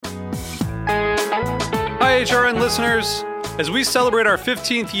HRN listeners. As we celebrate our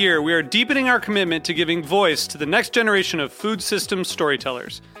 15th year, we are deepening our commitment to giving voice to the next generation of food systems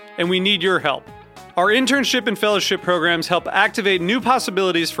storytellers, and we need your help. Our internship and fellowship programs help activate new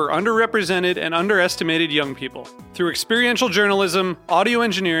possibilities for underrepresented and underestimated young people through experiential journalism, audio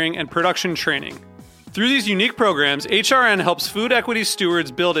engineering, and production training. Through these unique programs, HRN helps food equity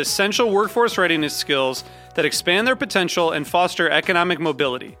stewards build essential workforce readiness skills that expand their potential and foster economic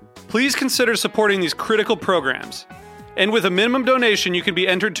mobility. Please consider supporting these critical programs. And with a minimum donation, you can be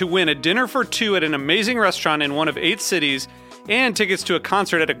entered to win a dinner for two at an amazing restaurant in one of 8 cities and tickets to a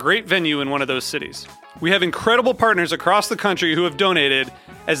concert at a great venue in one of those cities. We have incredible partners across the country who have donated,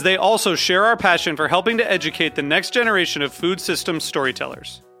 as they also share our passion for helping to educate the next generation of food systems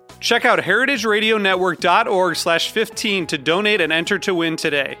storytellers. Check out heritageradionetwork.org/15 to donate and enter to win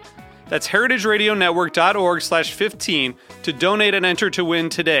today. That's heritageradionetwork.org/15 to donate and enter to win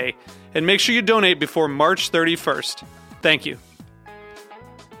today. And make sure you donate before March 31st. Thank you.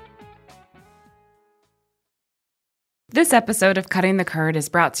 This episode of Cutting the Curd is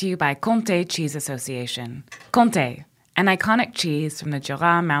brought to you by Comté Cheese Association. Comté, an iconic cheese from the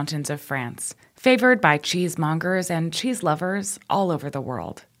Jura Mountains of France, favored by cheesemongers and cheese lovers all over the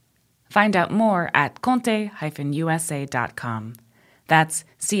world. Find out more at comte-usa.com. That's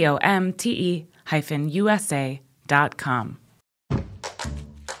COMTE-USA.com.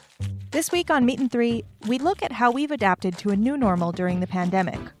 This week on Meat and Three, we look at how we've adapted to a new normal during the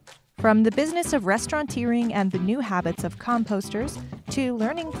pandemic. From the business of restauranteering and the new habits of composters, to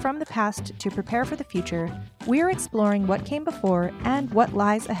learning from the past to prepare for the future, we're exploring what came before and what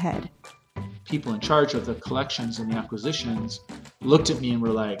lies ahead. People in charge of the collections and the acquisitions looked at me and were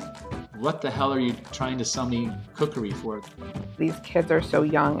like, what the hell are you trying to sell me cookery for? These kids are so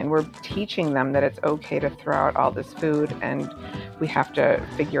young, and we're teaching them that it's okay to throw out all this food, and we have to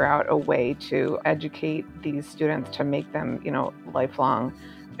figure out a way to educate these students to make them, lifelong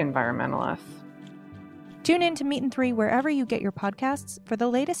environmentalists. Tune in to Meat and Three wherever you get your podcasts for the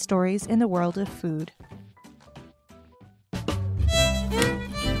latest stories in the world of food.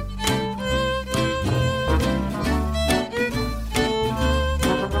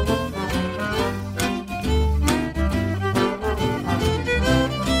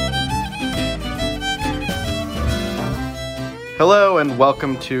 Hello and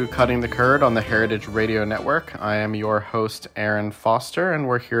welcome to Cutting the Curd on the Heritage Radio Network. I am your host, Aaron Foster, and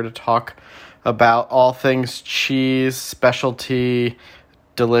we're here to talk about all things cheese, specialty,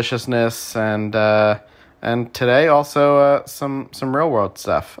 deliciousness, and today also some real world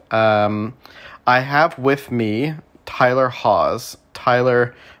stuff. I have with me Tyler Hawes.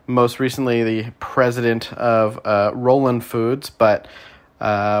 Tyler, most recently the president of Roland Foods, but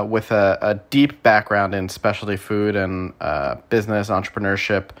with a deep background in specialty food and business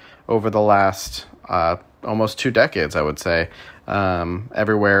entrepreneurship over the last almost 2 decades, I would say,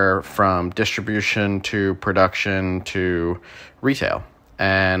 everywhere from distribution to production to retail.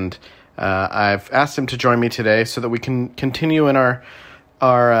 And I've asked him to join me today so that we can continue in our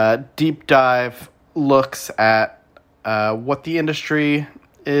deep dive looks at what the industry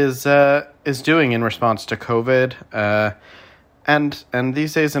is doing in response to COVID. And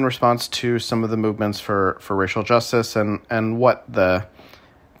these days in response to some of the movements for racial justice and what the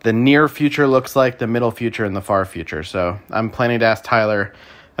near future looks like, the middle future, and the far future. So I'm planning to ask Tyler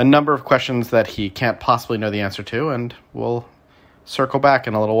a number of questions that he can't possibly know the answer to, and we'll circle back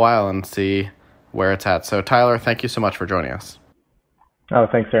in a little while and see where it's at. So Tyler, thank you so much for joining us. Oh,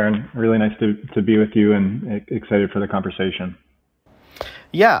 thanks, Aaron. Really nice to be with you and excited for the conversation.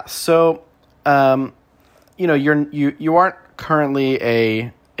 Yeah. So, you aren't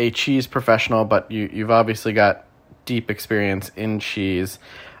currently a cheese professional, but you've obviously got deep experience in cheese.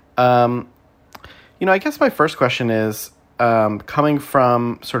 I guess my first question is, coming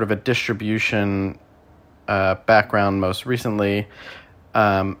from sort of a distribution background most recently,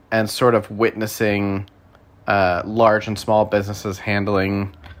 and sort of witnessing large and small businesses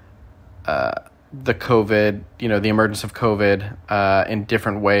handling the COVID, the emergence of COVID in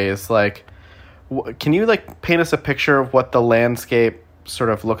different ways. Like, can you paint us a picture of what the landscape sort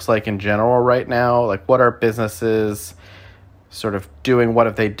of looks like in general right now? Like, what are businesses sort of doing? What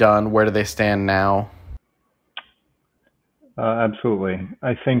have they done? Where do they stand now? Absolutely.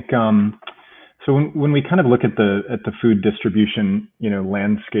 I think so. When we kind of look at the food distribution,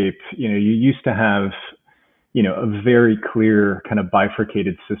 landscape, you used to have, a very clear kind of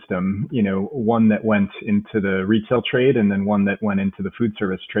bifurcated system. One that went into the retail trade, and then one that went into the food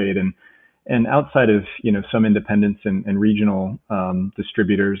service trade, and outside of, some independents and regional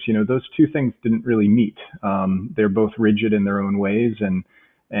distributors, those two things didn't really meet. They're both rigid in their own ways, and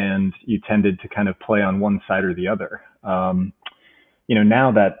and you tended to kind of play on one side or the other.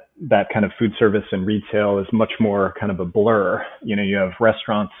 Now that kind of food service and retail is much more kind of a blur. You have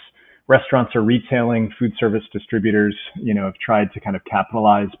restaurants are retailing, food service distributors, have tried to kind of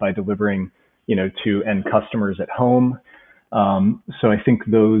capitalize by delivering, to end customers at home. So I think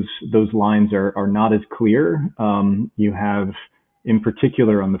those lines are not as clear. You have, in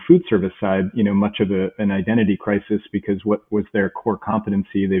particular on the food service side, much of an identity crisis, because what was their core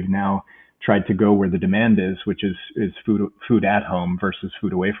competency, they've now tried to go where the demand is, which is food at home versus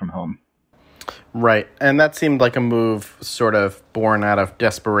food away from home. Right. And that seemed like a move sort of born out of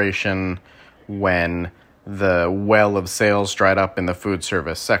desperation when the well of sales dried up in the food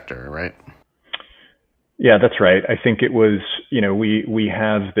service sector, right? Yeah, that's right. I think it was, we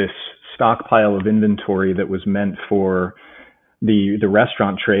have this stockpile of inventory that was meant for the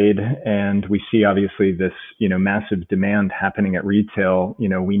restaurant trade, and we see obviously this, massive demand happening at retail.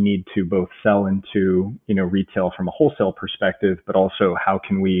 We need to both sell into, retail from a wholesale perspective, but also how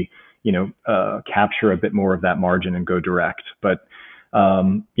can we, capture a bit more of that margin and go direct. But,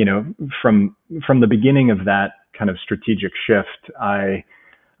 from the beginning of that kind of strategic shift,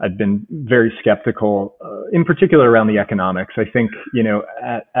 I've been very skeptical, in particular around the economics. I think,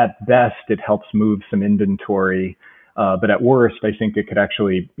 at best it helps move some inventory, but at worst, I think it could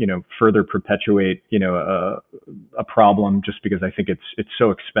actually, further perpetuate, a problem, just because I think it's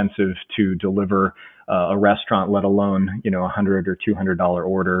so expensive to deliver a restaurant, let alone, $100 or $200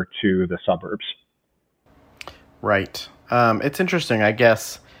 order to the suburbs. Right. It's interesting, I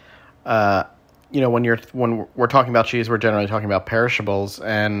guess. When we're talking about cheese, we're generally talking about perishables,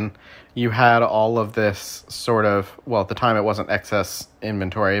 and you had all of this sort of, well, at the time it wasn't excess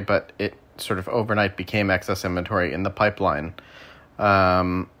inventory, but it sort of overnight became excess inventory in the pipeline.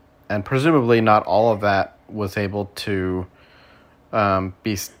 And presumably not all of that was able to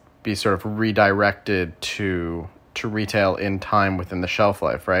be sort of redirected to retail in time within the shelf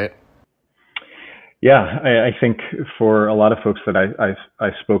life, right? Yeah, I think for a lot of folks that I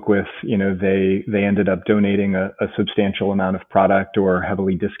spoke with, they ended up donating a substantial amount of product or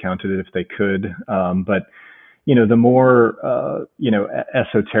heavily discounted it if they could. But the more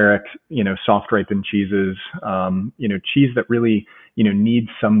esoteric, soft ripened cheeses, cheese that really needs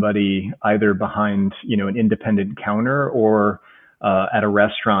somebody either behind an independent counter or at a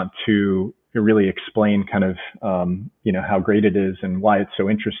restaurant to really explain kind of, how great it is and why it's so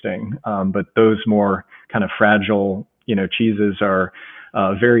interesting. But those more kind of fragile, cheeses are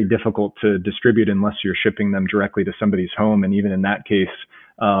very difficult to distribute unless you're shipping them directly to somebody's home. And even in that case,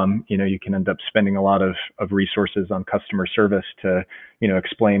 you can end up spending a lot of resources on customer service to,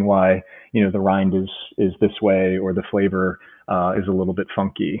 explain why, the rind is this way or the flavor is a little bit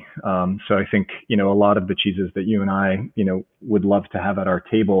funky. So I think, a lot of the cheeses that you and I, would love to have at our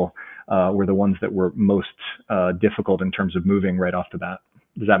table were the ones that were most difficult in terms of moving right off the bat.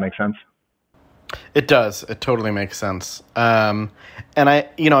 Does that make sense? It does. It totally makes sense. And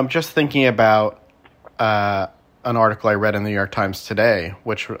I'm just thinking about an article I read in the New York Times today,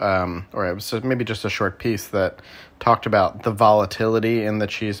 which, or it was maybe just a short piece that talked about the volatility in the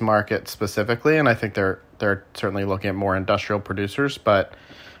cheese market specifically. And I think they're certainly looking at more industrial producers, but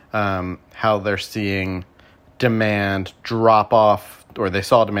how they're seeing demand drop off, or they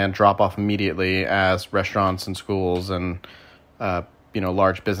saw demand drop off immediately as restaurants and schools and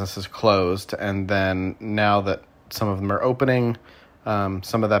large businesses closed. And then now that some of them are opening,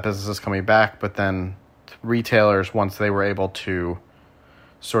 some of that business is coming back, but then retailers, once they were able to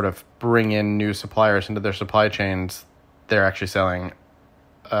sort of bring in new suppliers into their supply chains, they're actually selling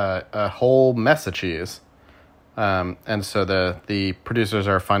a whole mess of cheese. And so the producers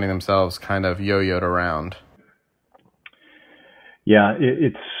are finding themselves kind of yo-yoed around. Yeah,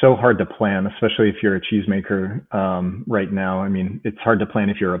 it's so hard to plan, especially if you're a cheesemaker right now. I mean, it's hard to plan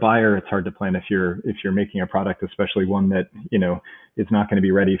if you're a buyer. It's hard to plan if you're making a product, especially one that, is not going to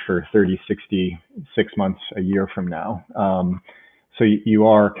be ready for 30, 60, 6 months, a year from now. So you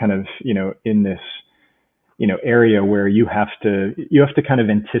are kind of, in this, area where you have to kind of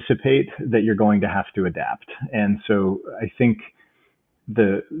anticipate that you're going to have to adapt. And so I think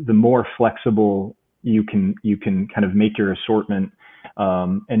the more flexible you can kind of make your assortment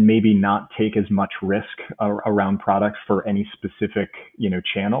and maybe not take as much risk around products for any specific,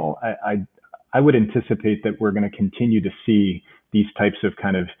 channel. I would anticipate that we're going to continue to see these types of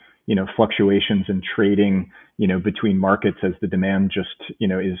kind of, fluctuations in trading, between markets as the demand just,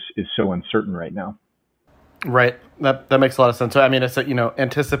 is so uncertain right now. Right. That makes a lot of sense. So, I mean, it's,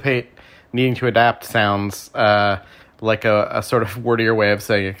 anticipate needing to adapt sounds like a sort of wordier way of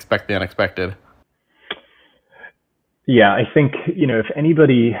saying expect the unexpected. Yeah, I think, if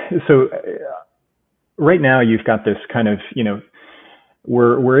anybody, so right now you've got this kind of,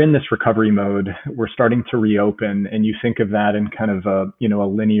 we're in this recovery mode. We're starting to reopen, and you think of that in kind of a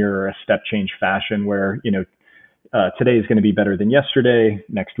linear or a step change fashion where, today is going to be better than yesterday.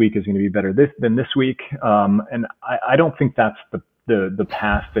 Next week is going to be better than this week. And I don't think that's the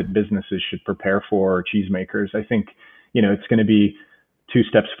path that businesses should prepare for, or cheesemakers. I think, it's going to be 2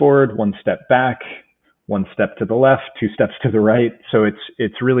 steps forward, 1 step back, 1 step to the left, 2 steps to the right. So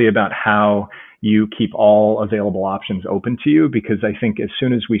it's really about how you keep all available options open to you, because I think as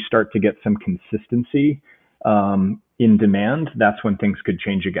soon as we start to get some consistency in demand, that's when things could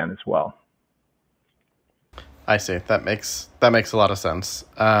change again as well. I see. That makes a lot of sense.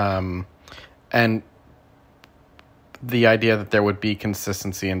 And the idea that there would be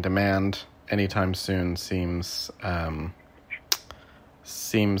consistency in demand anytime soon seems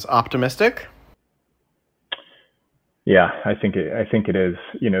optimistic. Yeah, I think it is.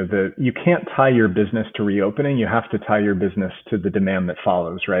 You can't tie your business to reopening. You have to tie your business to the demand that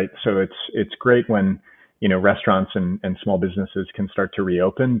follows, right? So it's great when, restaurants and small businesses can start to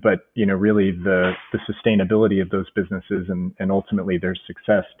reopen, but, really the sustainability of those businesses and ultimately their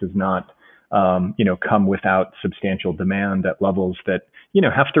success does not, come without substantial demand at levels that,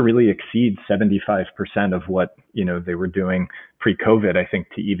 have to really exceed 75% of what, they were doing pre-COVID, I think,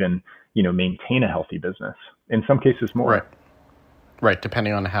 to even, maintain a healthy business. In some cases more. Right.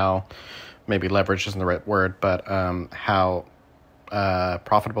 Depending on how, maybe leverage isn't the right word, but how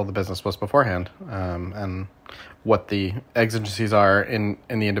profitable the business was beforehand, and what the exigencies are in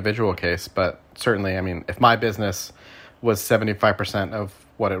the individual case. But certainly, I mean, if my business was 75% of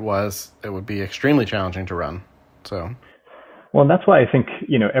what it was, it would be extremely challenging to run. So, well, and that's why I think,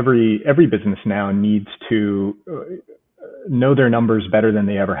 every business now needs to know their numbers better than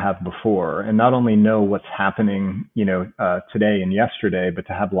they ever have before, and not only know what's happening, today and yesterday, but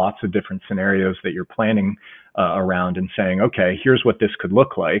to have lots of different scenarios that you're planning around and saying, okay, here's what this could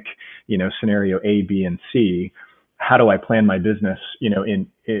look like, scenario A, B, and C. How do I plan my business,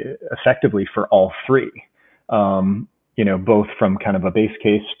 effectively for all three? Both from kind of a base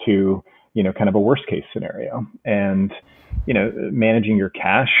case to, kind of a worst case scenario. And managing your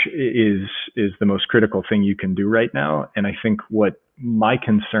cash is the most critical thing you can do right now. And I think what my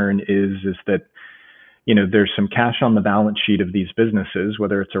concern is that, there's some cash on the balance sheet of these businesses,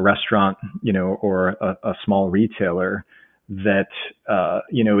 whether it's a restaurant, or a small retailer that,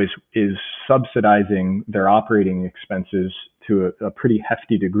 is subsidizing their operating expenses to a pretty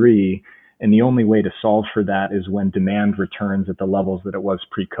hefty degree. And the only way to solve for that is when demand returns at the levels that it was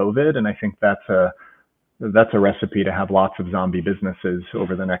pre-COVID. And I think that's a recipe to have lots of zombie businesses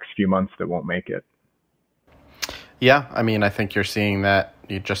over the next few months that won't make it. Yeah, I mean, I think you're seeing that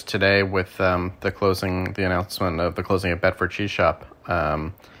just today with the announcement of the closing of Bedford Cheese Shop.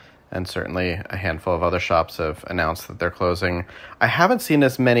 And certainly a handful of other shops have announced that they're closing. I haven't seen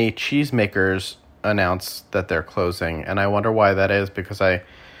as many cheesemakers announce that they're closing, and I wonder why that is, because I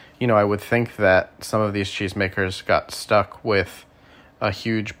would think that some of these cheesemakers got stuck with a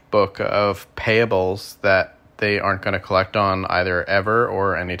huge book of payables that they aren't going to collect on either ever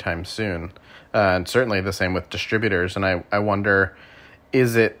or anytime soon. And certainly the same with distributors. And I wonder,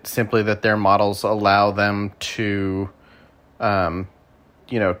 is it simply that their models allow them to,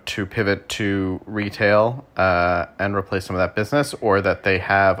 to pivot to retail and replace some of that business, or that they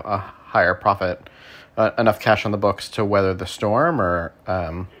have a higher profit, enough cash on the books to weather the storm, or,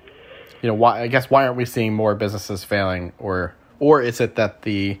 why aren't we seeing more businesses failing, or is it that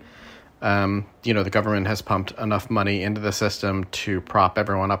the government has pumped enough money into the system to prop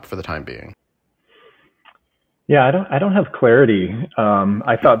everyone up for the time being? Yeah, I don't have clarity.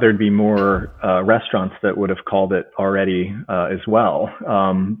 I thought there'd be more restaurants that would have called it already as well.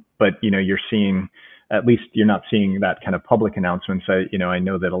 But you're seeing, at least you're not seeing that kind of public announcements. I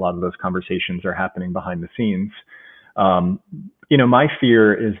know that a lot of those conversations are happening behind the scenes. My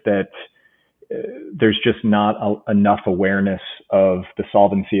fear is that there's just not enough awareness of the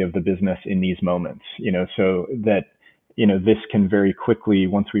solvency of the business in these moments, so that, this can very quickly,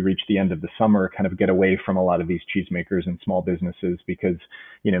 once we reach the end of the summer, kind of get away from a lot of these cheesemakers and small businesses because,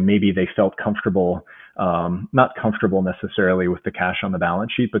 maybe they felt comfortable, not comfortable necessarily with the cash on the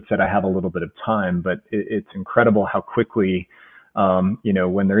balance sheet, but said, I have a little bit of time. But it's incredible how quickly,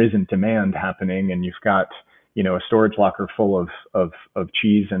 when there isn't demand happening and you've got, a storage locker full of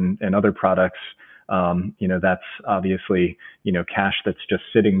cheese and other products, that's obviously, cash that's just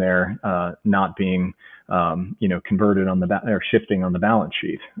sitting there, not being, converted on or shifting on the balance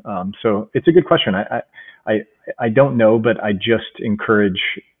sheet. So it's a good question. I don't know, but I just encourage,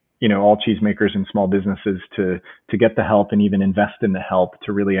 all cheesemakers and small businesses to get the help and even invest in the help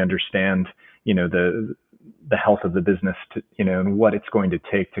to really understand, the health of the business and what it's going to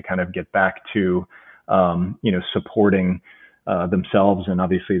take to kind of get back to, supporting themselves and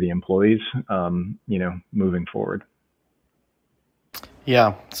obviously the employees, moving forward.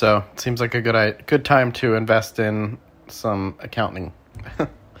 Yeah, so it seems like a good time to invest in some accounting.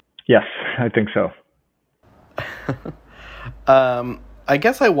 Yes, I think so. I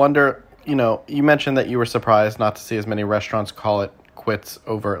guess I wonder, you mentioned that you were surprised not to see as many restaurants call it quits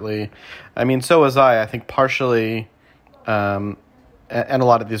overtly. I mean, so was I. I think partially, and a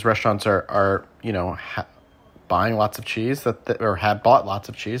lot of these restaurants are buying lots of cheese or had bought lots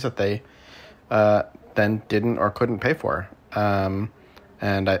of cheese that they then didn't or couldn't pay for. And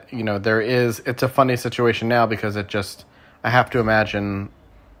it's a funny situation now because I have to imagine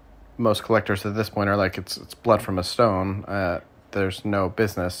most collectors at this point are like, it's blood from a stone. There's no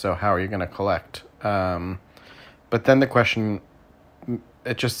business, so how are you going to collect? But then the question,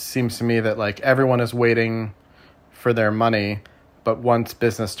 it just seems to me that like everyone is waiting for their money, but once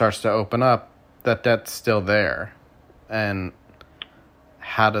business starts to open up, that debt's still there. And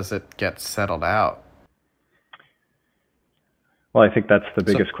how does it get settled out? Well, I think that's the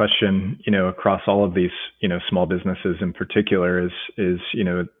biggest question, across all of these, small businesses in particular is,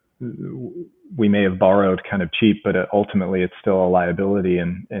 we may have borrowed kind of cheap, but ultimately it's still a liability.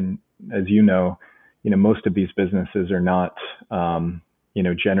 And as most of these businesses are not,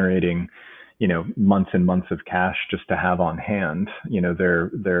 generating, months and months of cash just to have on hand.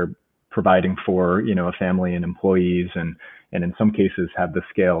 They're providing for, a family and employees and in some cases have the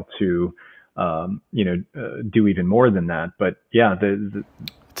scale to, do even more than that. But yeah,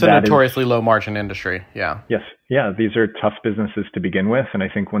 it's a notoriously low margin industry. Yeah. Yes. Yeah. These are tough businesses to begin with. And I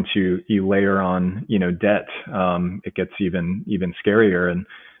think once you layer on, debt, it gets even scarier. And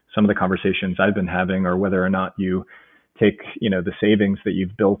some of the conversations I've been having are whether or not you take, the savings that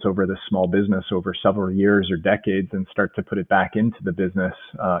you've built over this small business over several years or decades and start to put it back into the business,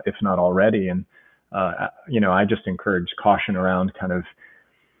 if not already. And, I just encourage caution around kind of,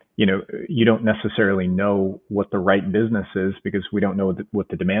 you don't necessarily know what the right business is because we don't know what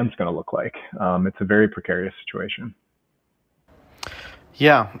the demand's going to look like. It's a very precarious situation.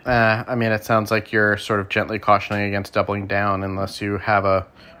 Yeah. It sounds like you're sort of gently cautioning against doubling down unless you have a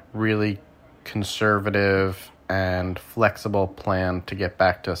really conservative and flexible plan to get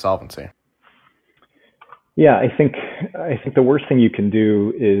back to solvency. Yeah, I think the worst thing you can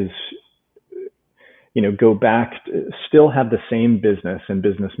do is, go back, still have the same business and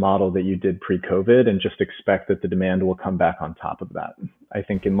business model that you did pre-COVID and just expect that the demand will come back on top of that. I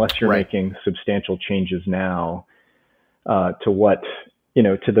think unless you're making substantial changes now, to what,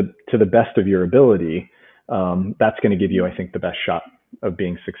 to the best of your ability, that's going to give you, I think, the best shot of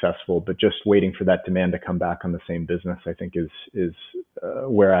being successful. But just waiting for that demand to come back on the same business, I think is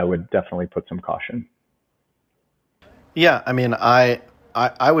where I would definitely put some caution. Yeah.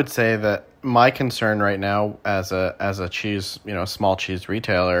 I would say that my concern right now as a cheese, small cheese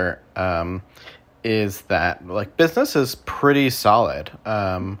retailer, is that like business is pretty solid.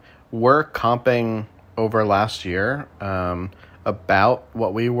 We're comping over last year, about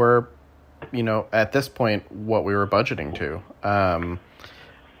what we were, at this point, what we were budgeting to.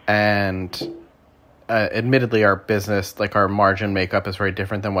 Admittedly, our business, like our margin makeup is very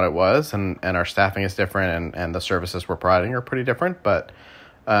different than what it was, and our staffing is different, and the services we're providing are pretty different. But,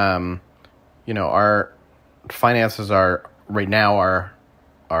 our finances are right now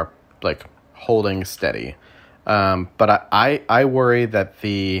are like holding steady. But I worry that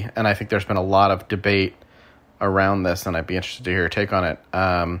and I think there's been a lot of debate around this, and I'd be interested to hear your take on it,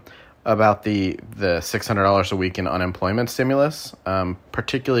 about the $600 a week in unemployment stimulus,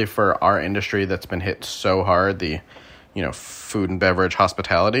 particularly for our industry that's been hit so hard, the, food and beverage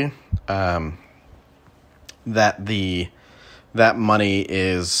hospitality, that money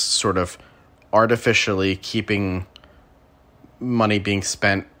is sort of artificially keeping money being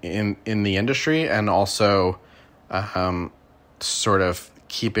spent in the industry, and also sort of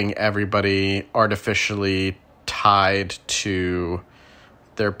keeping everybody artificially tied to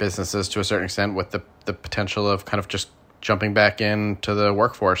their businesses to a certain extent, with the potential of kind of just jumping back into the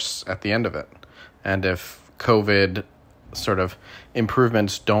workforce at the end of it. And if COVID sort of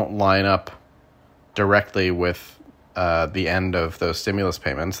improvements don't line up directly with the end of those stimulus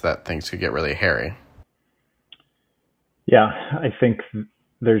payments, that things could get really hairy. Yeah, I think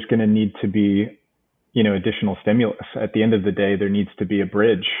there's going to need to be, additional stimulus. At the end of the day, there needs to be a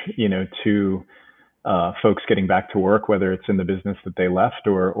bridge, to folks getting back to work, whether it's in the business that they left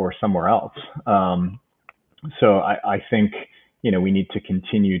or somewhere else. So I think, we need to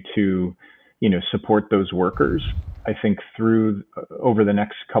continue to, support those workers. I think over the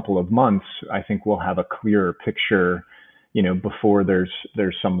next couple of months, I think we'll have a clearer picture, before there's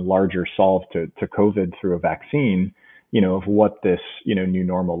some larger solve to COVID through a vaccine, of what this, new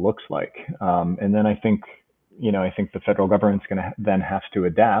normal looks like. And then I think the federal government's going to then have to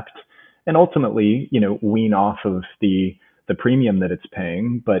adapt and ultimately, wean off of the premium that it's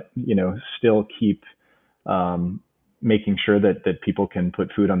paying, but, still keep making sure that people can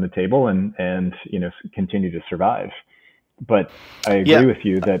put food on the table and continue to survive. But I agree with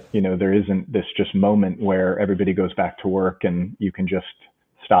you that, there isn't this just moment where everybody goes back to work and you can just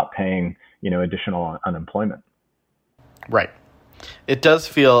stop paying, additional unemployment. Right. It does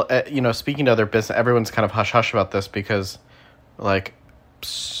feel, speaking to other business, everyone's kind of hush-hush about this because, like,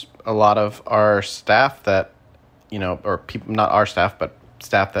 a lot of our staff that, or people, not our staff, but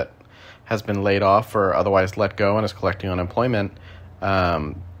staff that has been laid off or otherwise let go and is collecting unemployment,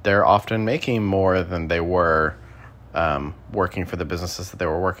 they're often making more than they were working for the businesses that they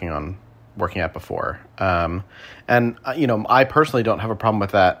were working at before. And, I personally don't have a problem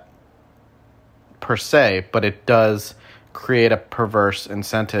with that per se, but it does create a perverse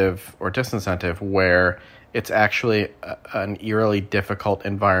incentive or disincentive where it's actually an eerily difficult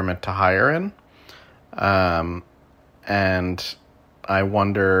environment to hire in. And I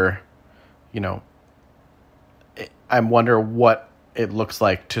wonder, what it looks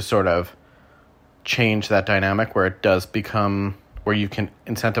like to sort of change that dynamic where it does become, where you can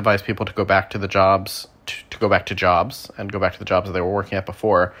incentivize people to go back to the jobs, to go back to jobs and go back to the jobs that they were working at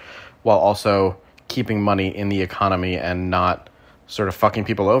before, while also keeping money in the economy and not sort of fucking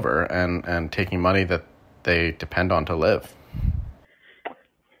people over and taking money that they depend on to live.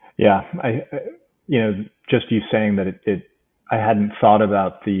 Yeah. Just you saying that I hadn't thought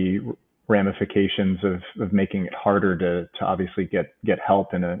about the ramifications of making it harder to obviously get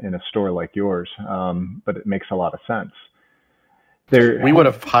help in a store like yours. But it makes a lot of sense. We would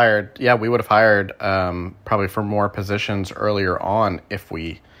have hired probably for more positions earlier on if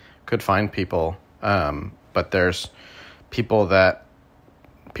we could find people. But there's people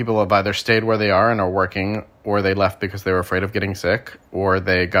have either stayed where they are and are working, or they left because they were afraid of getting sick, or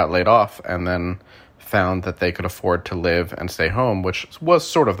they got laid off and then found that they could afford to live and stay home, which was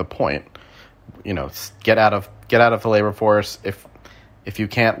sort of the point. Get out of the labor force. If you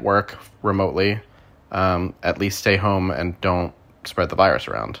can't work remotely, at least stay home and don't spread the virus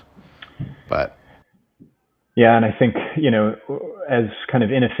around. But yeah, and I think, as kind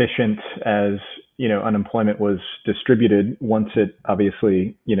of inefficient as, unemployment was distributed, once it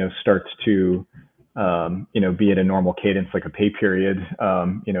obviously, starts to, be at a normal cadence, like a pay period,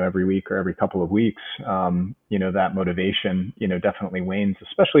 every week or every couple of weeks, that motivation, definitely wanes,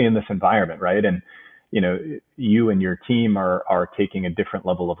 especially in this environment, right? And, you and your team are taking a different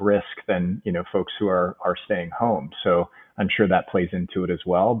level of risk than, folks who are staying home. So I'm sure that plays into it as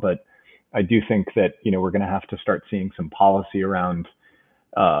well. But I do think that, we're going to have to start seeing some policy around,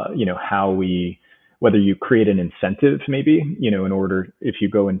 whether you create an incentive, maybe, in order, if you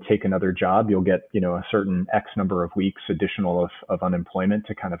go and take another job, you'll get, a certain X number of weeks additional of unemployment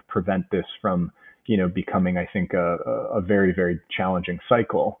to kind of prevent this from, becoming, I think, a very, very challenging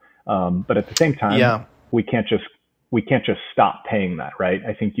cycle. But at the same time, we can't just stop paying that, right?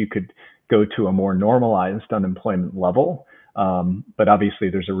 I think you could go to a more normalized unemployment level. But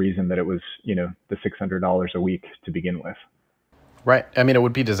obviously there's a reason that it was, the $600 a week to begin with. Right. I mean, it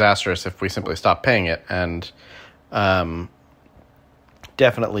would be disastrous if we simply stopped paying it. And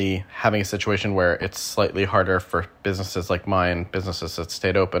definitely having a situation where it's slightly harder for businesses like mine, businesses that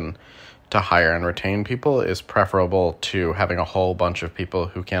stayed open, to hire and retain people is preferable to having a whole bunch of people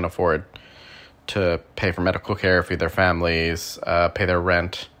who can't afford to pay for medical care, feed their families, pay their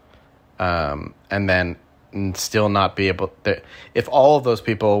rent, and then still not be able to, if all of those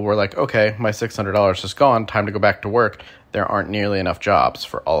people were like, okay, my $600 is gone, time to go back to work, there aren't nearly enough jobs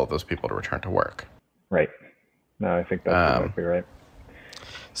for all of those people to return to work. Right. No, I think that's exactly right.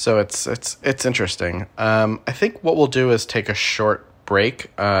 So it's interesting. I think what we'll do is take a short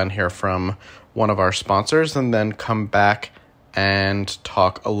break and hear from one of our sponsors, and then come back and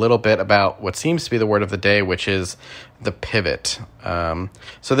talk a little bit about what seems to be the word of the day, which is the pivot.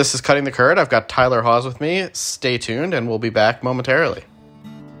 So this is Cutting the Curd. I've got Tyler Hawes with me. Stay tuned, and we'll be back momentarily.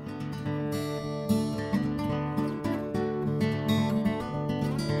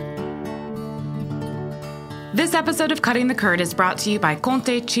 This episode of Cutting the Curd is brought to you by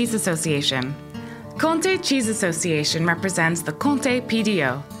Comté Cheese Association. Comté Cheese Association represents the Comté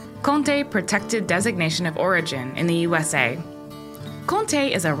PDO, Comté Protected Designation of Origin in the USA.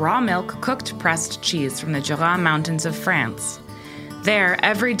 Comté is a raw milk cooked pressed cheese from the Jura Mountains of France. There,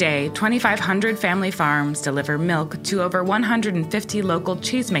 every day, 2,500 family farms deliver milk to over 150 local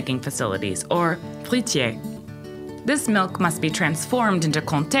cheesemaking facilities, or fruitiers. This milk must be transformed into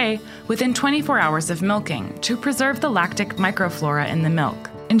Comté within 24 hours of milking to preserve the lactic microflora in the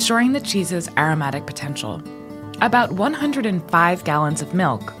milk, ensuring the cheese's aromatic potential. About 105 gallons of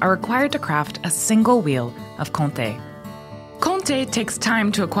milk are required to craft a single wheel of Comté. Comté takes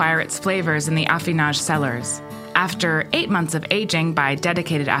time to acquire its flavors in the affinage cellars. After 8 months of aging by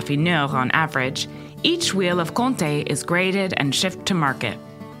dedicated affineurs on average, each wheel of Comté is graded and shipped to market.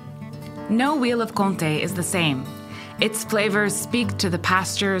 No wheel of Comté is the same. Its flavors speak to the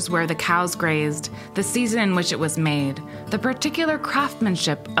pastures where the cows grazed, the season in which it was made, the particular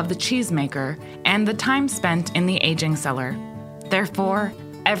craftsmanship of the cheesemaker, and the time spent in the aging cellar. Therefore,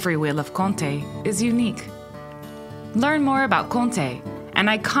 every wheel of Comté is unique. Learn more about Comté, an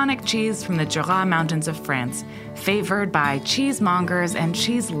iconic cheese from the Jura Mountains of France, favored by cheesemongers and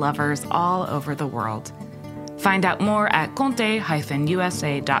cheese lovers all over the world. Find out more at comte-usa.com.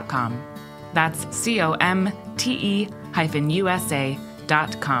 That's COMTE-USA.com.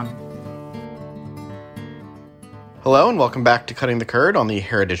 Hello and welcome back to Cutting the Curd on the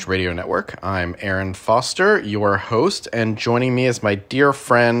Heritage Radio Network. I'm Aaron Foster, your host, and joining me is my dear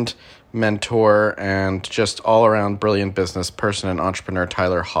friend, mentor, and just all-around brilliant business person and entrepreneur,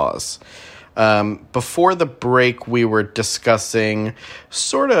 Tyler Hawes. Before the break, we were discussing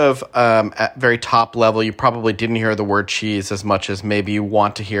sort of at very top level. You probably didn't hear the word cheese as much as maybe you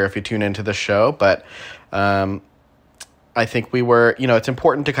want to hear if you tune into the show. But I think we were, it's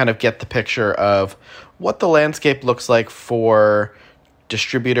important to kind of get the picture of what the landscape looks like for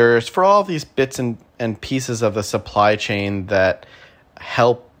distributors, for all of these bits and pieces of the supply chain that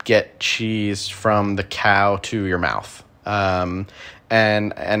help get cheese from the cow to your mouth. And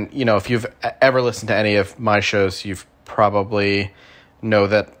if you've ever listened to any of my shows, you've probably know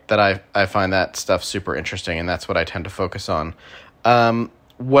that I find that stuff super interesting, and that's what I tend to focus on.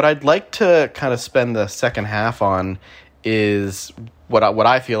 What I'd like to kind of spend the second half on is what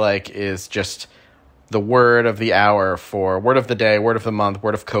I feel like is just the word of the hour, for word of the day, word of the month,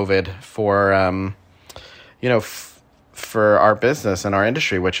 word of COVID for for our business and our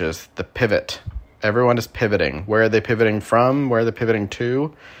industry, which is the pivot. Everyone is pivoting. Where are they pivoting from? Where are they pivoting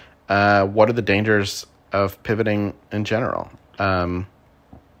to? What are the dangers of pivoting in general?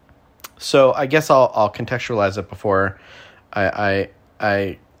 So I guess I'll contextualize it before I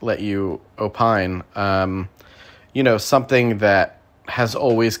let you opine. Something that has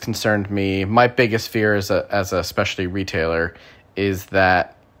always concerned me, my biggest fear as a specialty retailer, is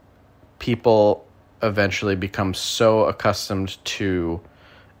that people eventually become so accustomed to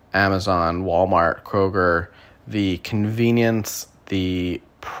Amazon, Walmart, Kroger, the convenience, the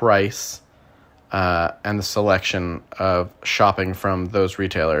price, and the selection of shopping from those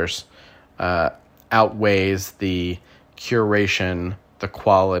retailers outweighs the curation, the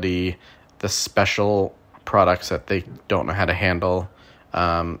quality, the special products that they don't know how to handle,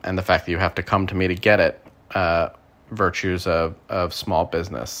 and the fact that you have to come to me to get it, virtues of small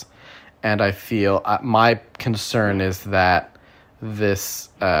business. And I feel my concern is that this,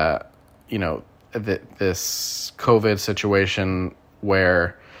 this COVID situation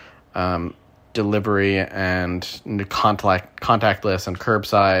where delivery and contactless and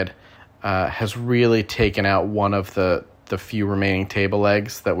curbside has really taken out one of the few remaining table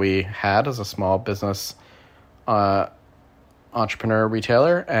legs that we had as a small business entrepreneur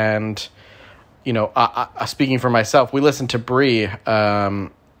retailer. And, speaking for myself, we listened to Bree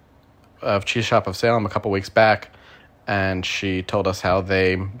of Cheese Shop of Salem a couple weeks back, and she told us how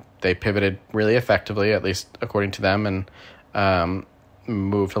they pivoted really effectively, at least according to them, and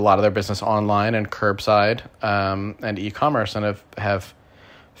moved a lot of their business online and curbside and e-commerce, and have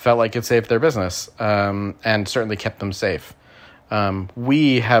felt like it saved their business and certainly kept them safe.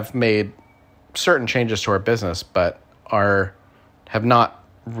 We have made certain changes to our business, but have not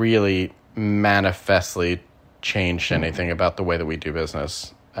really manifestly changed anything about the way that we do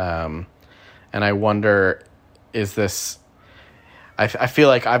business. And I wonder, is this? I feel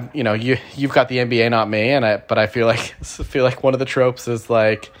like you've got the MBA, not me, but I feel like one of the tropes is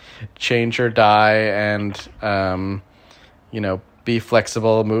like change or die, and be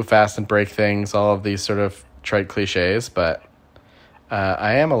flexible, move fast, and break things. All of these sort of trite cliches, but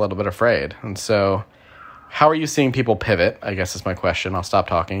I am a little bit afraid. And so, how are you seeing people pivot? I guess is my question. I'll stop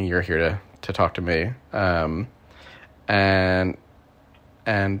talking. You're here to talk to me.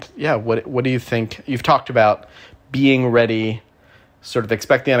 And yeah, what do you think? You've talked about being ready, sort of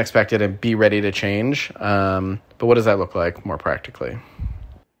expect the unexpected and be ready to change. But what does that look like more practically?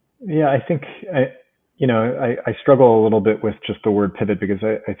 Yeah, I think, I struggle a little bit with just the word pivot because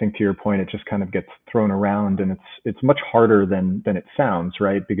I think, to your point, it just kind of gets thrown around, and it's much harder than it sounds,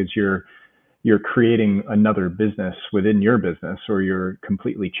 right? Because you're creating another business within your business, or you're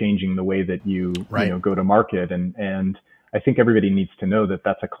completely changing the way that you go to market, and I think everybody needs to know that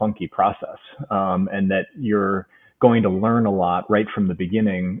that's a clunky process, and that you're going to learn a lot right from the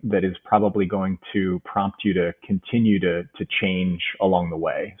beginning that is probably going to prompt you to continue to change along the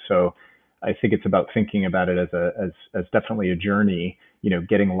way. So I think it's about thinking about it as definitely a journey,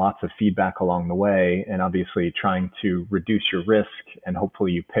 getting lots of feedback along the way, and obviously trying to reduce your risk, and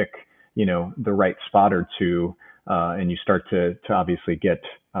hopefully you pick, the right spot or two, and you start to obviously get,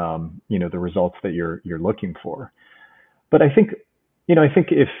 the results that you're looking for. But I think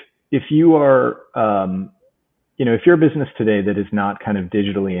if you are, if you're a business today that is not kind of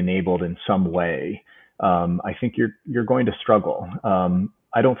digitally enabled in some way, I think you're going to struggle.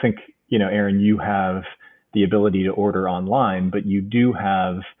 I don't think, Aaron, you have the ability to order online, but you do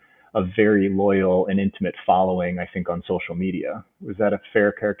have a very loyal and intimate following, I think, on social media. Was that a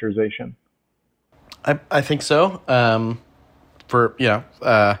fair characterization? I think so.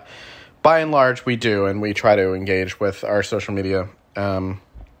 By and large, we do, and we try to engage with our social media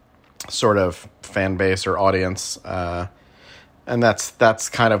sort of fan base or audience, and that's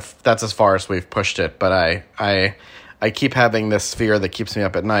as far as we've pushed it. But I keep having this fear that keeps me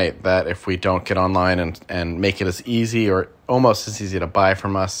up at night, that if we don't get online and make it as easy or almost as easy to buy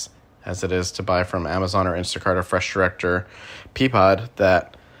from us as it is to buy from Amazon or Instacart or FreshDirect or Peapod,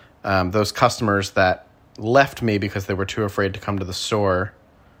 that those customers that left me because they were too afraid to come to the store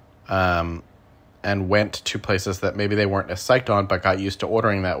and went to places that maybe they weren't as psyched on but got used to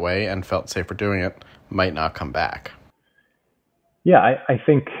ordering that way and felt safer doing it, might not come back. Yeah, I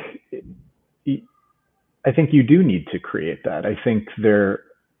think you do need to create that. I think there,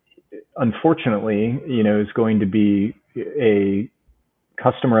 unfortunately, is going to be a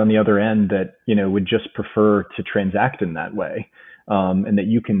customer on the other end that, would just prefer to transact in that way, and that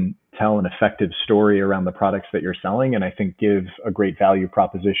you can tell an effective story around the products that you're selling, and I think give a great value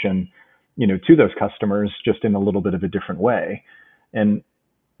proposition, to those customers just in a little bit of a different way. And,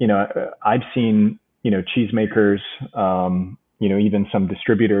 I've seen, cheesemakers, even some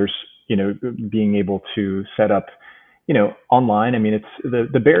distributors, being able to set up, online. I mean, it's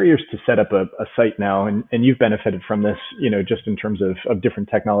the barriers to set up a site now, and you've benefited from this, just in terms of different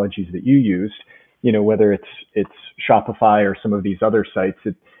technologies that you used, whether it's Shopify or some of these other sites.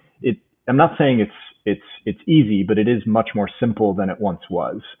 I'm not saying it's easy, but it is much more simple than it once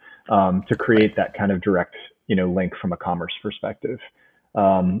was, to create that kind of direct, link from a commerce perspective.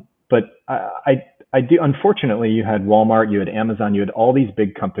 But I do, unfortunately, you had Walmart, you had Amazon, you had all these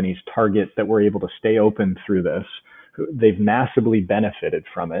big companies, Target, that were able to stay open through this. They've massively benefited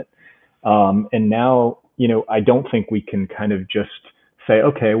from it. And now, I don't think we can kind of just say,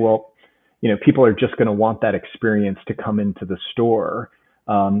 okay, well, people are just going to want that experience to come into the store.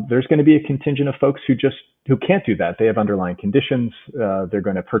 There's going to be a contingent of folks who can't do that. They have underlying conditions. They're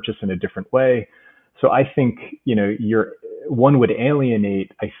going to purchase in a different way. So I think, one would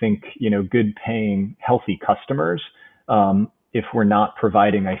alienate, I think, good paying, healthy customers, if we're not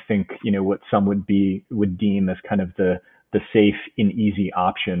providing, I think, what some would deem as kind of the safe and easy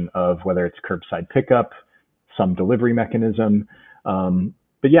option of whether it's curbside pickup, some delivery mechanism.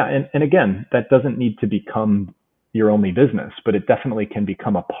 But yeah, and again, that doesn't need to become your only business, but it definitely can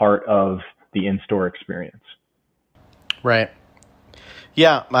become a part of the in-store experience. Right.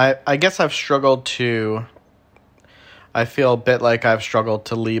 Yeah, I guess I feel a bit like I've struggled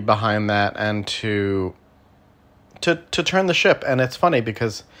to leave behind that and to turn the ship. And it's funny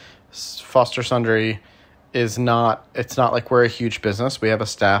because Foster Sundry it's not like we're a huge business. We have a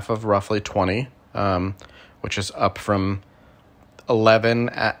staff of roughly 20, which is up from 11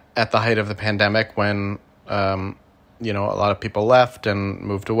 at the height of the pandemic when, a lot of people left and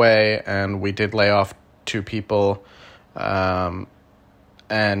moved away, and we did lay off 2 people. And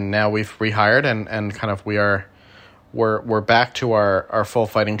now we've rehired and kind of we're back to our full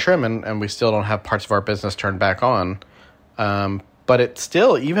fighting trim, and we still don't have parts of our business turned back on. But it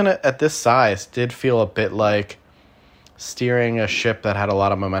still, even at this size, did feel a bit like steering a ship that had a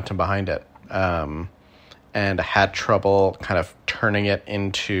lot of momentum behind it, and had trouble kind of turning it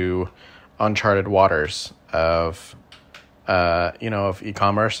into uncharted waters of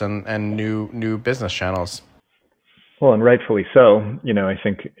e-commerce and new business channels. Well, and rightfully so. I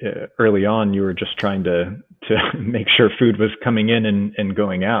think early on you were just trying to make sure food was coming in and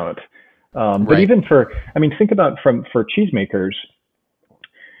going out. But even think about for cheesemakers,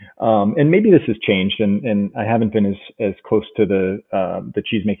 And maybe this has changed, and I haven't been as close to the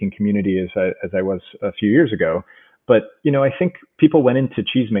cheese making community as I was a few years ago. But I think people went into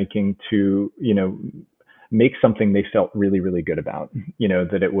cheese making to make something they felt really, really good about.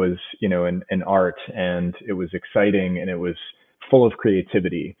 That it was an art, and it was exciting, and it was full of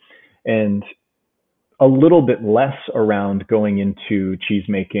creativity, and a little bit less around going into cheese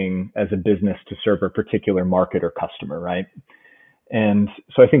making as a business to serve a particular market or customer, right? And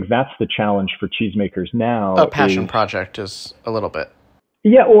so I think that's the challenge for cheesemakers now. A passion project is a little bit.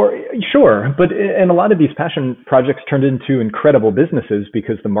 Yeah, or sure. And a lot of these passion projects turned into incredible businesses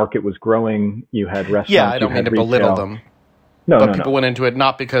because the market was growing. You had restaurants. Yeah, I don't mean to belittle them. No, people went into it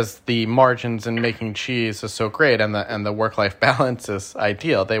not because the margins in making cheese is so great and the work-life balance is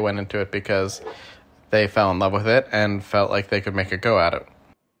ideal. They went into it because they fell in love with it and felt like they could make a go at it.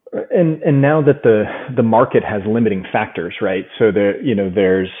 And now that the market has limiting factors, right? So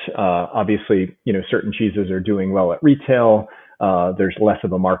there's obviously certain cheeses are doing well at retail. There's less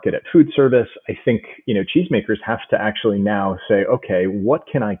of a market at food service. I think cheesemakers have to actually now say, okay, what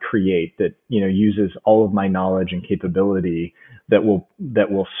can I create that uses all of my knowledge and capability that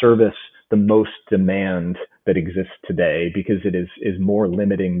will service the most demand that exists today, because it is more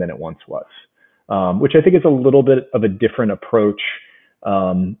limiting than it once was, which I think is a little bit of a different approach.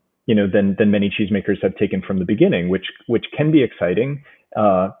 Than many cheesemakers have taken from the beginning, which can be exciting.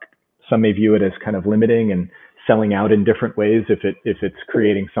 Some may view it as kind of limiting and selling out in different ways if it's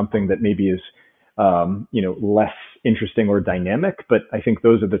creating something that maybe is less interesting or dynamic. But I think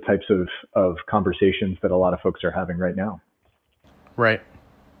those are the types of conversations that a lot of folks are having right now. Right,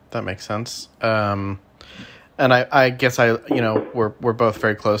 that makes sense. And I guess we're both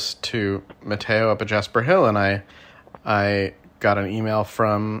very close to Matteo up at Jasper Hill, and I got an email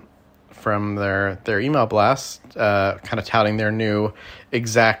from their email blast, kind of touting their new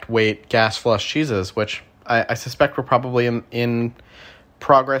exact weight gas flush cheeses, which I suspect were probably in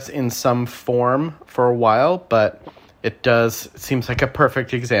progress in some form for a while, but it seems like a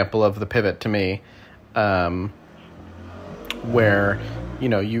perfect example of the pivot to me, where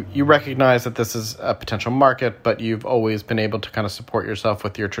you recognize that this is a potential market, but you've always been able to kind of support yourself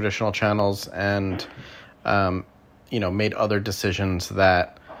with your traditional channels and made other decisions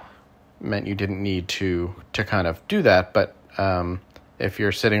that meant you didn't need to kind of do that. But if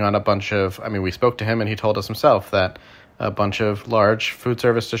you're sitting on a bunch of, we spoke to him and he told us himself that a bunch of large food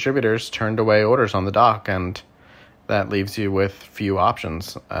service distributors turned away orders on the dock, and that leaves you with few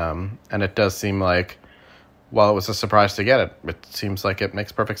options. And it does seem like, while it was a surprise to get it, it seems like it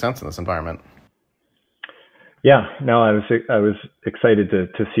makes perfect sense in this environment. Yeah, no, I was excited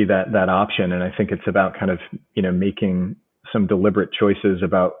to see that option, and I think it's about kind of making some deliberate choices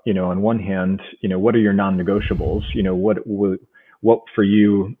about on one hand what are your non-negotiables, what for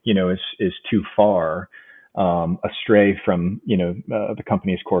you is too far astray from the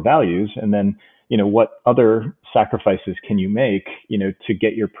company's core values, and then what other sacrifices can you make to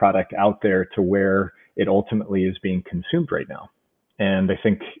get your product out there to where it ultimately is being consumed right now. And I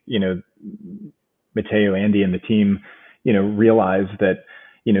think Matteo, Andy, and the team, realize that,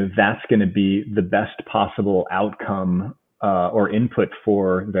 that's going to be the best possible outcome or input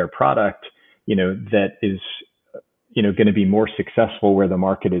for their product, that is, going to be more successful where the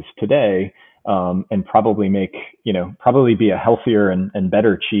market is today, and probably be a healthier and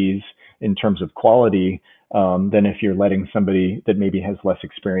better cheese in terms of quality than if you're letting somebody that maybe has less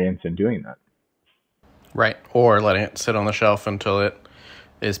experience in doing that. Right, or letting it sit on the shelf until it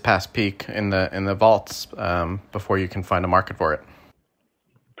is past peak in the vaults before you can find a market for it.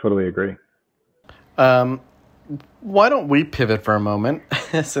 Totally agree. Why don't we pivot for a moment,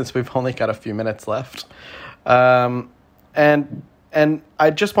 since we've only got a few minutes left? And I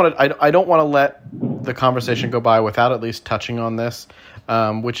just I don't want to let the conversation go by without at least touching on this,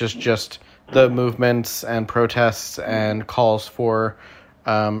 which is just the movements and protests and calls for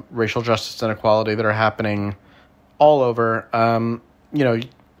racial justice and equality that are happening all over.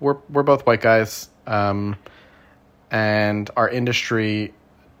 We're both white guys, and our industry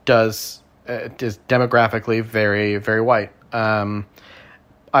is demographically very, very white.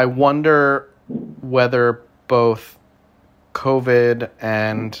 I wonder whether both COVID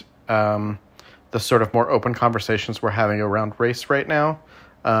and the sort of more open conversations we're having around race right now,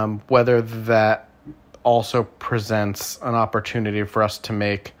 whether that also presents an opportunity for us to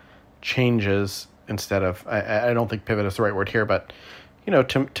make changes instead of, I don't think pivot is the right word here, but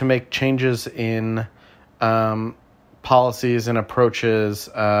to make changes in policies and approaches,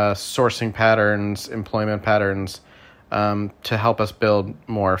 sourcing patterns, employment patterns, to help us build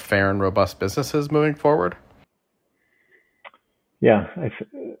more fair and robust businesses moving forward? Yeah,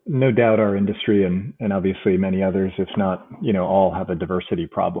 no doubt our industry and obviously many others, if not, all have a diversity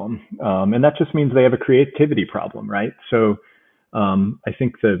problem. And that just means they have a creativity problem, right? So I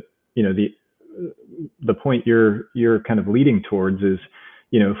think that, the point you're kind of leading towards is,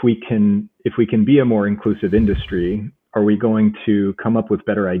 if we can be a more inclusive industry, are we going to come up with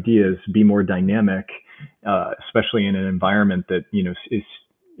better ideas, be more dynamic, especially in an environment that, is,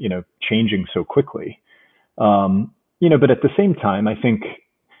 changing so quickly? But at the same time, I think,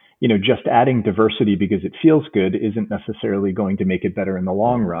 just adding diversity because it feels good isn't necessarily going to make it better in the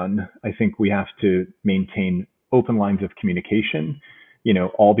long run. I think we have to maintain open lines of communication,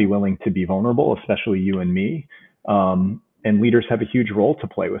 all be willing to be vulnerable, especially you and me. And leaders have a huge role to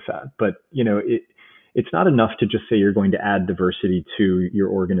play with that. But, it's not enough to just say you're going to add diversity to your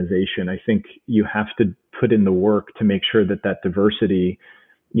organization. I think you have to put in the work to make sure that that diversity,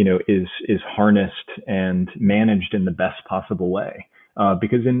 is harnessed and managed in the best possible way.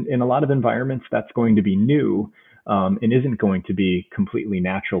 Because in a lot of environments, that's going to be new, and isn't going to be completely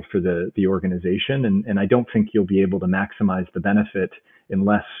natural for the organization. And I don't think you'll be able to maximize the benefit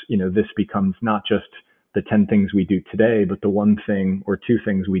unless, this becomes not just the 10 things we do today, but the one thing or two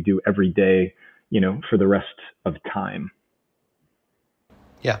things we do every day, for the rest of time.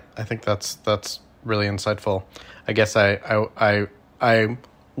 Yeah, I think that's really insightful. I guess I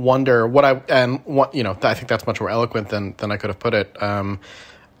wonder what I think that's much more eloquent than I could have put it. One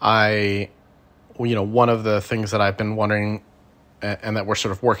of the things that I've been wondering and that we're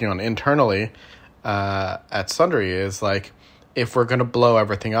sort of working on internally at Sundry is like, if we're going to blow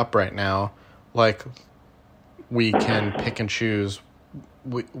everything up right now, like we can pick and choose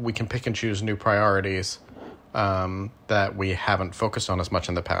new priorities that we haven't focused on as much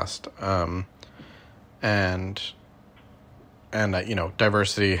in the past. And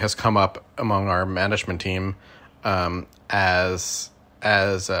diversity has come up among our management team as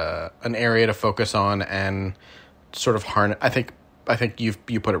an area to focus on and sort of harness. I think you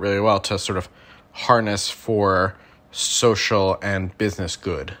put it really well, to sort of harness for social and business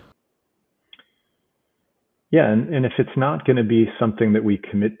good. Yeah, and if it's not going to be something that we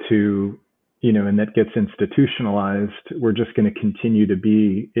commit to, and that gets institutionalized, we're just going to continue to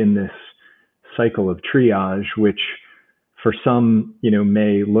be in this cycle of triage, which for some,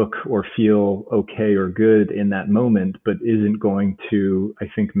 may look or feel okay or good in that moment, but isn't going to, I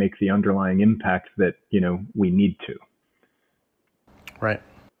think, make the underlying impact that, we need to. Right.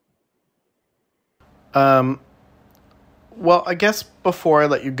 Well, I guess before I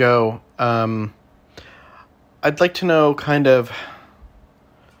let you go, I'd like to know kind of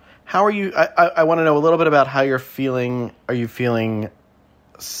how are you, I want to know a little bit about how you're feeling. Are you feeling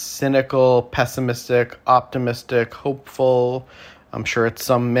cynical, pessimistic, optimistic, hopeful? I'm sure it's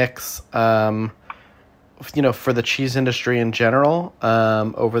some mix, for the cheese industry in general,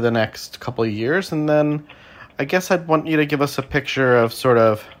 over the next couple of years. And then I guess I'd want you to give us a picture of sort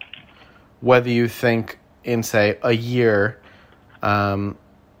of whether you think in, say, a year,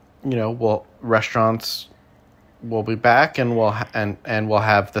 restaurants will be back and we'll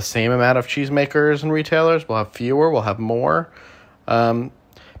have the same amount of cheesemakers and retailers. We'll have fewer, we'll have more.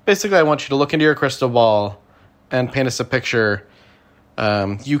 Basically, I want you to look into your crystal ball and paint us a picture.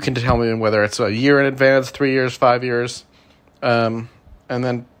 You can tell me whether it's a year in advance, 3 years, 5 years, and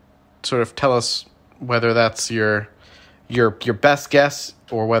then sort of tell us whether that's your best guess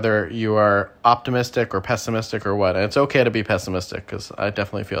or whether you are optimistic or pessimistic or what. And it's okay to be pessimistic because I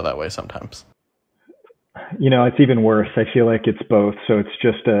definitely feel that way sometimes. It's even worse. I feel like it's both. So it's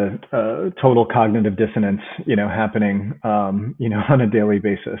just a total cognitive dissonance, happening, on a daily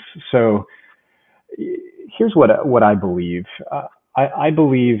basis. So here's what I believe. I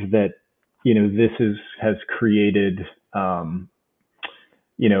believe that, this has created, a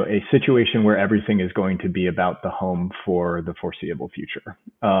situation where everything is going to be about the home for the foreseeable future.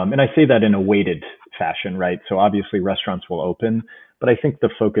 And I say that in a weighted fashion, right? So obviously restaurants will open, but I think the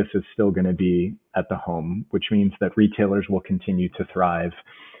focus is still going to be at the home, which means that retailers will continue to thrive.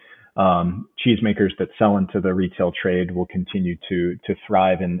 Cheesemakers that sell into the retail trade will continue to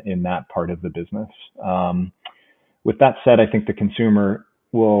thrive in that part of the business. With that said, I think the consumer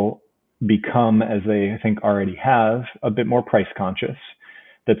will become, as they I think already have, a bit more price conscious,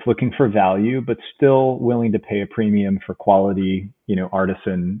 that's looking for value, but still willing to pay a premium for quality,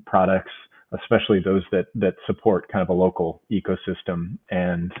 artisan products, especially those that support kind of a local ecosystem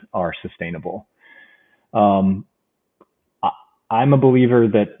and are sustainable. I'm a believer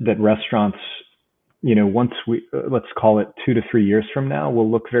that restaurants, once let's call it 2 to 3 years from now, will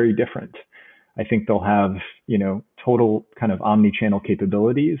look very different. I think they'll have, total kind of omni-channel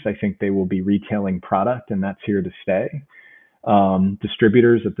capabilities. I think they will be retailing product, and that's here to stay.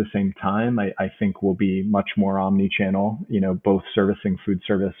 distributors at the same time, I think will be much more omni-channel, both servicing food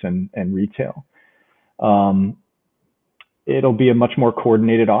service and retail. It'll be a much more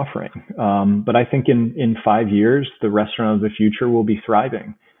coordinated offering. But I think in 5 years, the restaurant of the future will be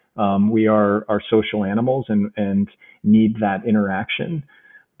thriving. We are social animals and need that interaction.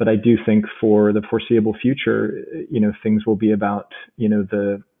 But I do think for the foreseeable future, things will be about,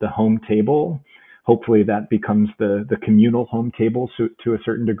 the home table. Hopefully that becomes the communal home table to a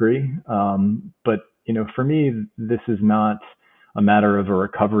certain degree. But, for me, this is not a matter of a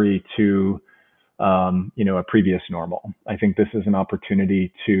recovery to, a previous normal. I think this is an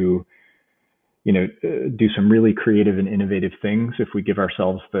opportunity to, do some really creative and innovative things if we give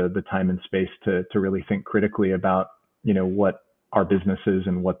ourselves the time and space to really think critically about, what our businesses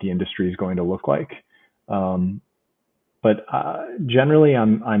and what the industry is going to look like. But generally,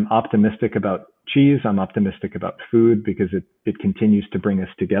 I'm optimistic about cheese. I'm optimistic about food because it continues to bring us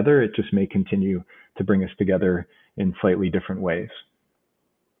together. It just may continue to bring us together in slightly different ways.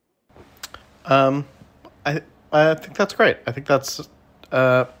 I think that's great. I think that's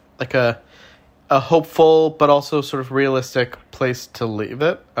like a hopeful but also sort of realistic place to leave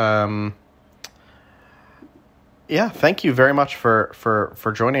it. Yeah, thank you very much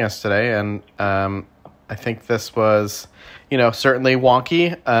for joining us today. And I think this was, certainly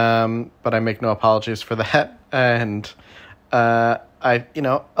wonky, but I make no apologies for that. And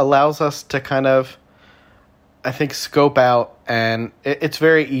allows us to kind of, I think, scope out, and it's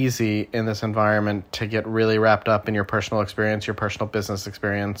very easy in this environment to get really wrapped up in your personal experience, your personal business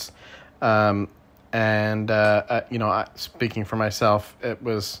experience. Speaking for myself, it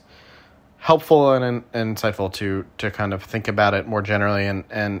was helpful and insightful to kind of think about it more generally.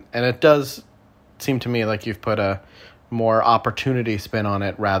 And it does seem to me like you've put a more opportunity spin on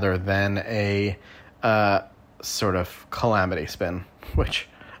it rather than a sort of calamity spin, which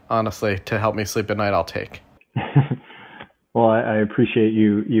honestly, to help me sleep at night, I'll take. Well, I appreciate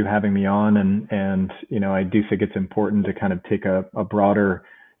you having me on, and I do think it's important to kind of take a broader,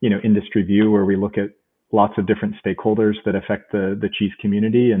 industry view where we look at lots of different stakeholders that affect the cheese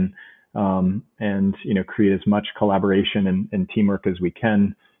community and create as much collaboration and teamwork as we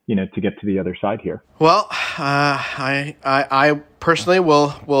can, to get to the other side here. Well, I personally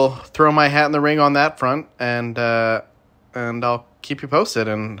will throw my hat in the ring on that front, and I'll keep you posted,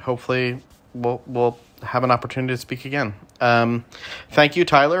 and hopefully we'll have an opportunity to speak again. Thank you,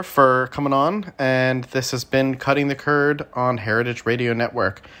 Tyler, for coming on, and this has been Cutting the Curd on Heritage Radio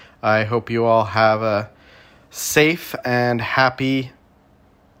Network. I hope you all have a safe and happy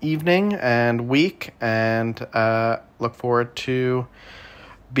evening and week, and look forward to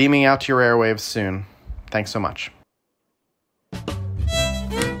beaming out to your airwaves soon. Thanks so much.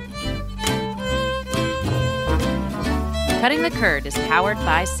 Cutting the Curd is powered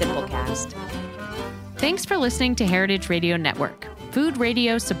by Simplecast. Thanks for listening to Heritage Radio Network, food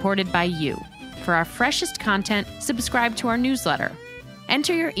radio supported by you. For our freshest content, subscribe to our newsletter.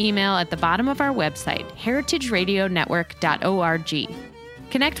 Enter your email at the bottom of our website, heritageradionetwork.org.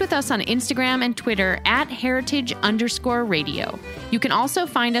 Connect with us on Instagram and Twitter at @heritage_radio. You can also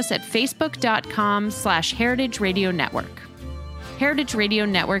find us at facebook.com/Heritage Radio Network. Heritage Radio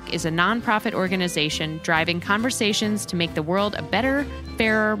Network is a nonprofit organization driving conversations to make the world a better,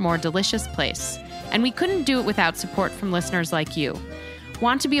 fairer, more delicious place. And we couldn't do it without support from listeners like you.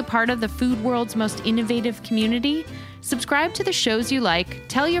 Want to be a part of the food world's most innovative community? Subscribe to the shows you like,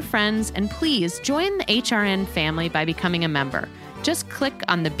 tell your friends, and please join the HRN family by becoming a member. Just click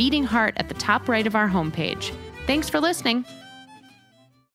on the beating heart at the top right of our homepage. Thanks for listening.